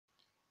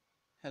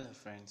Hello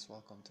friends,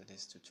 welcome to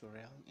this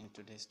tutorial. In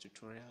today's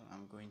tutorial,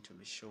 I'm going to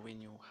be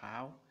showing you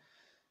how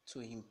to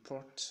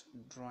import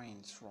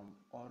drawings from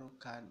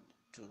AutoCAD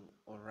to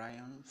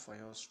Orion for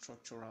your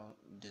structural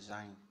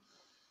design.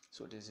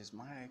 So this is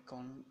my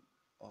icon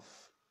of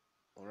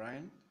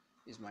Orion.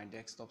 Is my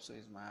desktop, so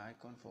it's my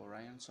icon for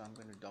Orion. So I'm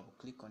going to double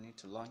click on it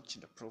to launch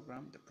the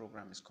program. The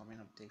program is coming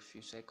up, take a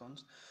few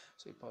seconds.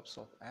 So it pops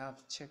up. I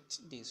have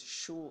checked this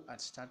show at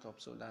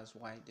startup, so that's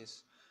why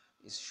this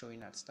is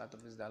showing at startup.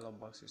 This dialog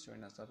box is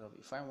showing at startup.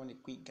 If I want a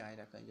quick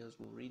guide, I can just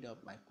go read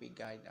up my quick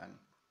guide and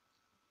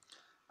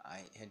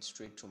I head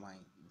straight to my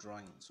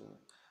drawing. So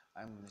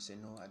I'm going to say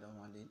no, I don't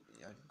want it.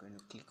 I'm going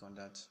to click on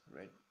that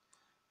red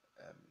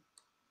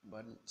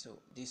button.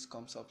 So this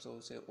comes up, so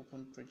say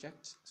open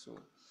project. So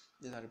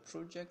these are the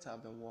projects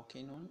I've been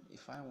working on.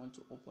 If I want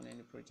to open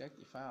any project,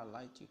 if I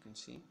highlight, you can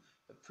see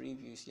the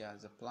previous year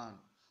as a plan.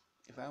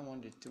 If I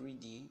want the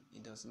 3D,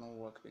 it does not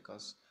work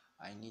because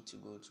I need to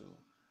go to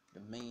the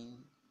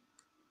main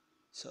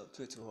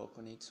software to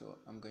open it. So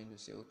I'm going to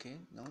say okay,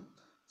 no.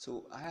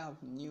 So I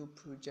have new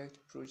project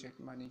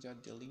manager,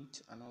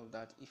 delete and all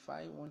that. If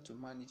I want to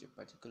manage a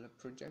particular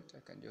project,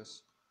 I can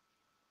just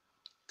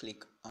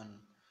click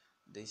on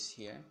this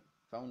here.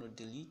 If I want to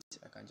delete,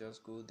 I can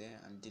just go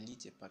there and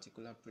delete a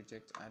particular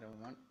project I don't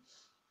want.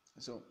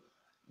 So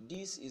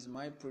this is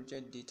my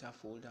project data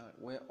folder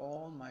where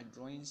all my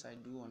drawings I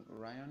do on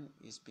Orion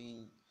is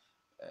being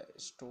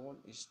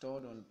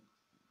stored on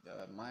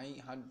my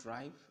hard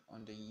drive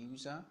on the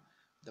user,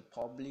 the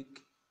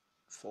public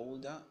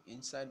folder,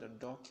 inside the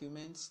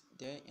documents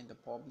there in the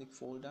public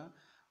folder,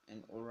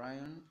 and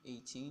Orion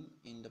 18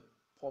 in the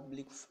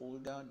public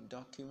folder,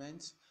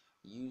 documents,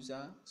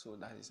 user. So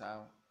that is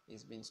how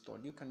it's been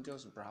stored. You can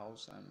just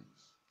browse and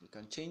you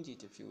can change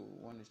it if you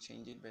want to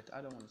change it, but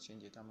I don't want to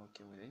change it. I'm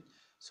okay with it.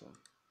 So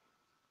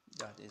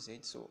that is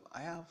it. So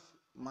I have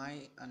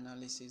my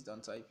analysis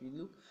done. So if you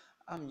look,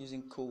 I'm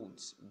using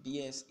codes.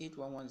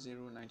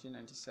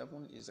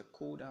 BS81101997 is the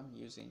code I'm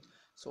using.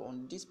 So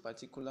on this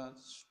particular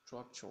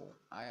structure,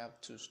 I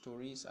have 2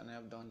 stories and I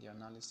have done the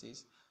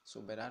analysis.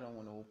 So but I don't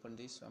want to open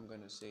this, so I'm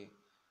going to say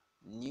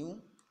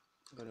new.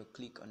 I'm going to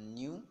click on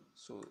new.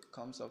 So it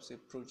comes up, say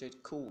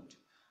project code,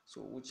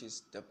 so which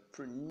is the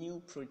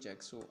new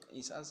project. So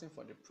it's asking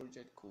for the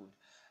project code.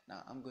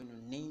 Now I'm going to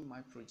name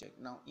my project.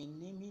 Now in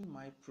naming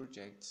my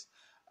project,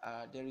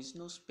 there is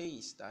no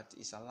space that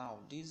is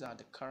allowed. These are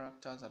the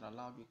characters that are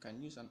allowed. You can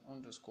use an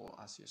underscore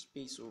as your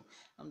space. So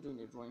I'm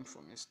doing a drawing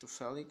for Mr.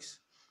 Felix.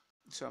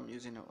 So I'm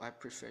using, I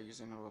prefer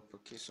using a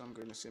uppercase. So I'm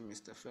going to say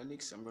Mr.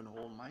 Felix. I'm going to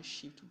hold my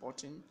shift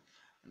button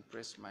and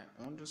press my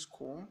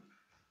underscore.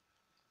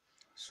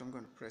 So I'm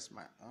going to press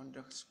my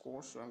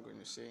underscore. So I'm going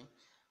to say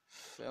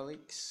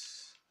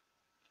Felix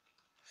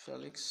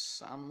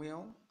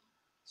Samuel.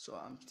 So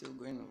I'm still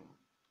going to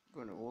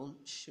hold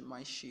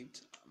my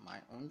shift,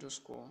 my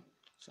underscore.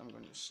 So I'm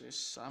going to say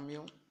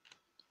Samuel.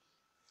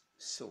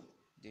 So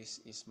this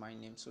is my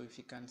name. So if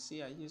you can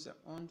see, I use an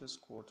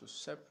underscore to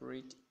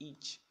separate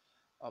each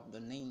of the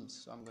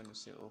names. So I'm going to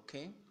say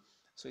okay.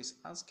 So it's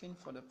asking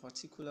for the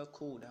particular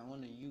code I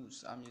want to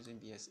use. I'm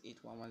using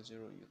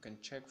BS8110. You can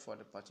check for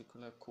the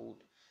particular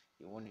code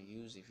you want to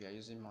use. If you are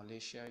using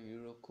Malaysia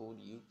Euro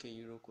code, UK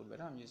Euro code, but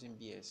I'm using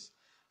BS.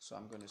 So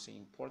I'm going to say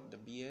import the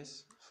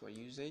BS for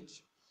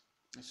usage.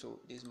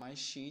 So this is my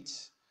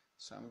sheets.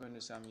 So I'm going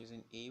to say I'm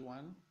using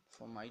A1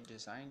 for my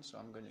design. So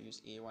I'm going to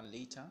use A1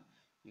 later.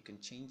 You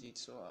can change it.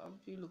 So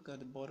if you look at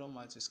the bottom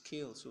as a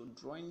scale, so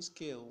drawing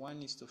scale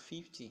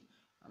 1:50.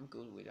 I'm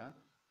good with that.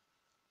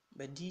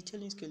 But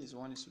detailing scale is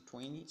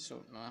 1:20.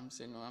 So no, I'm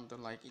saying no, I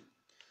don't like it.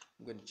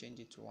 I'm going to change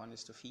it to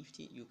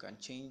 1:50. You can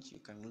change, you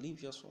can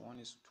leave just for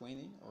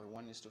 1:20 or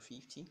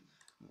 1:50.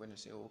 I'm going to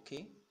say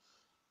okay.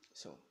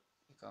 So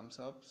it comes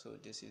up. So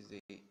this is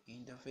the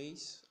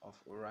interface of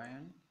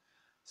Orion.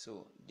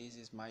 So this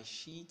is my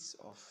sheets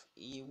of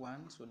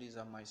A1. So these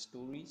are my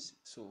stories.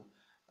 So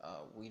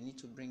we need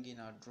to bring in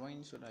our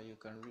drawing so that you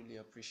can really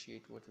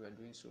appreciate what we are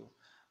doing. So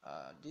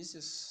this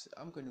is,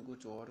 I'm going to go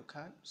to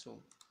AutoCAD.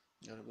 So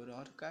you're going to go to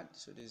AutoCAD.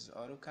 So this is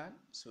AutoCAD.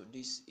 So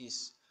this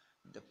is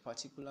the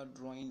particular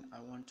drawing I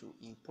want to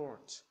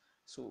import.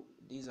 So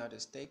these are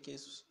the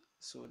staircase.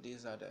 So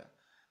these are the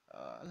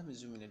let me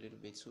zoom in a little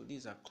bit. So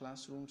these are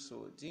classrooms.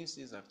 So this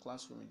is a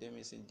classroom. Then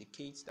it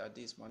indicates that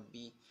this might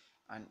be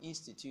an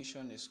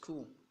institution, a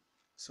school.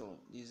 So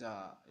is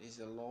a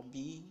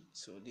lobby.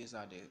 So these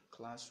are the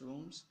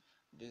classrooms.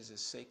 This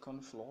is a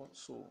 2nd floor.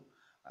 So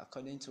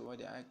according to what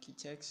the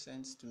architect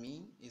sends to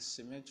me, is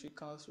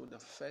symmetrical. So the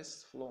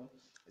 1st floor,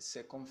 the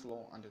 2nd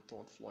floor, and the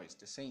 3rd floor is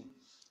the same.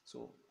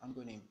 So I'm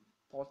going to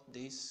import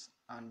this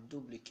and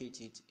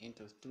duplicate it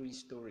into 3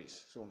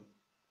 stories. So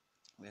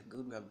we're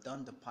good. We have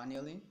done the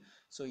paneling.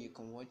 So you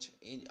can watch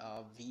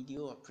a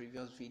video, a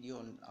previous video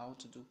on how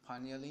to do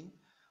paneling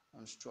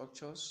on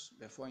structures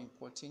before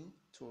importing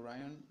to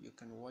Orion. You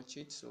can watch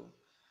it, so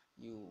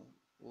you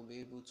will be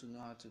able to know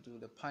how to do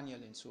the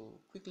paneling.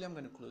 So quickly I'm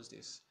going to close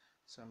this.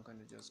 So I'm going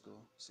to just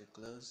go say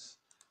close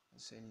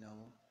and say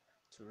no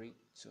to read.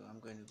 So I'm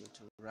going to go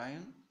to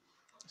Orion.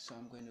 So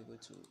I'm going to go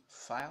to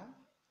file.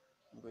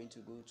 I'm going to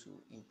go to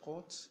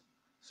import.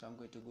 So I'm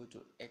going to go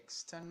to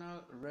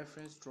external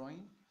reference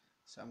drawing.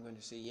 So I'm going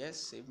to say yes,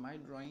 save my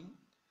drawing.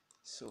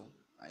 So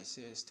I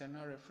say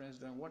external reference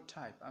drawing. What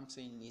type? I'm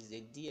saying is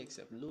a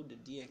DXF. Load the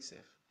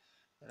DXF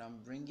that I'm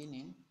bringing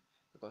in,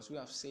 because we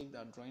have saved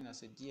our drawing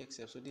as a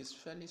DXF. So this is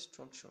fairly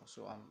structured.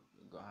 So I'm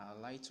going to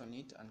highlight on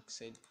it and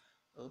said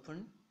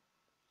open.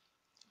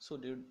 So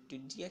the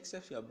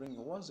DXF you are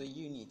bringing, what's the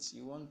unit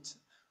you want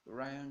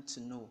Ryan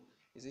to know?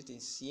 Is it in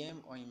cm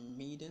or in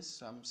meters?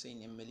 So I'm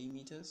saying in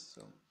millimeters.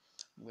 So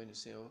I'm going to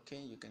say okay.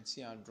 You can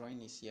see our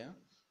drawing is here,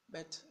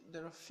 but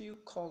there are a few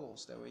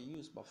colors that were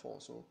used before.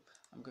 So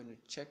I'm going to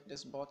check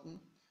this button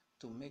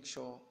to make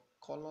sure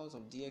colors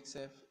of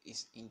DXF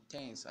is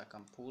intense. I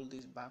can pull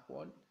this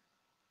backward.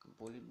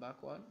 Pull it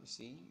backward. You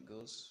see, it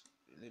goes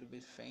a little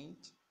bit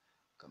faint.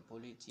 Can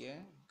pull it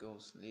here,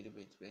 goes a little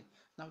bit faint.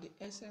 Now the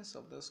essence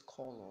of those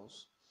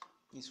colors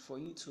is for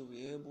you to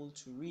be able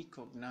to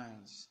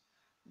recognize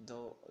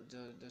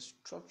the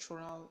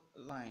structural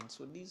lines.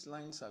 So these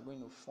lines are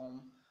going to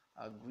form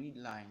a grid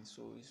line.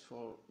 So it's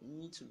for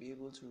me to be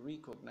able to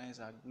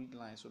recognize our grid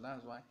line. So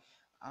that's why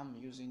I'm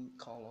using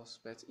colors.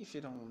 But if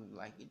you don't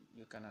like it,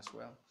 you can as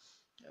well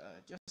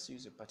just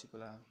use a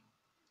particular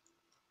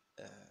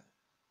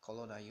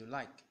color that you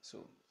like.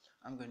 So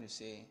I'm going to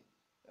say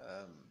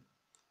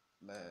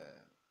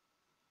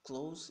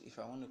close if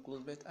I want to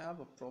close, but I have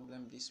a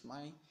problem. This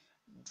my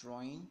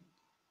drawing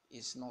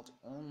is not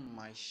on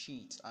my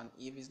sheet, and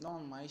if it's not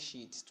on my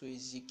sheet, to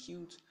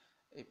execute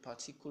a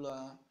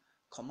particular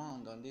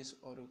command on this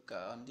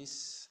AutoCAD, on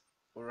this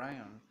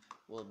Orion,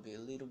 will be a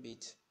little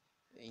bit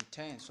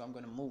intense. So I'm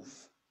going to move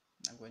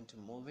it. I'm going to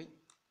move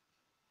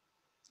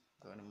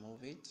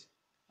it.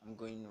 I'm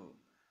going to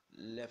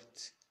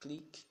left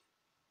click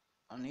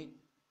on it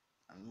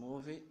and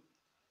move it,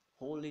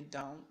 hold it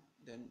down,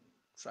 then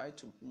try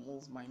to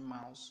move my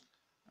mouse.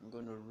 I'm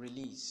going to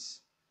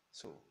release.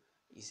 So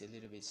it's a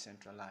little bit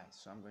centralized.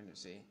 So I'm going to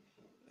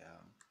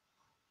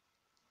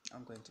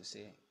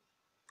say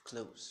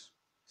close.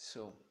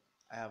 So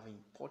I have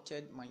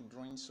imported my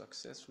drawing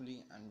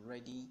successfully and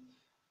ready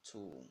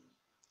to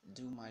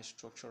do my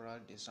structural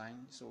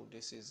design. So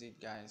this is it,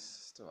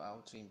 guys, to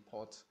how to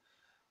import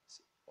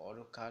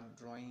AutoCAD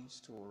drawings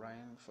to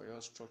Orion for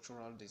your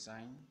structural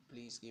design.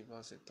 Please give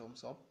us a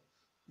thumbs up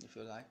if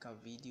you like our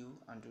video,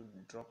 and do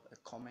drop a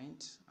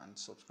comment and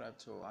subscribe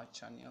to our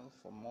channel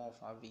for more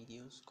of our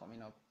videos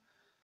coming up.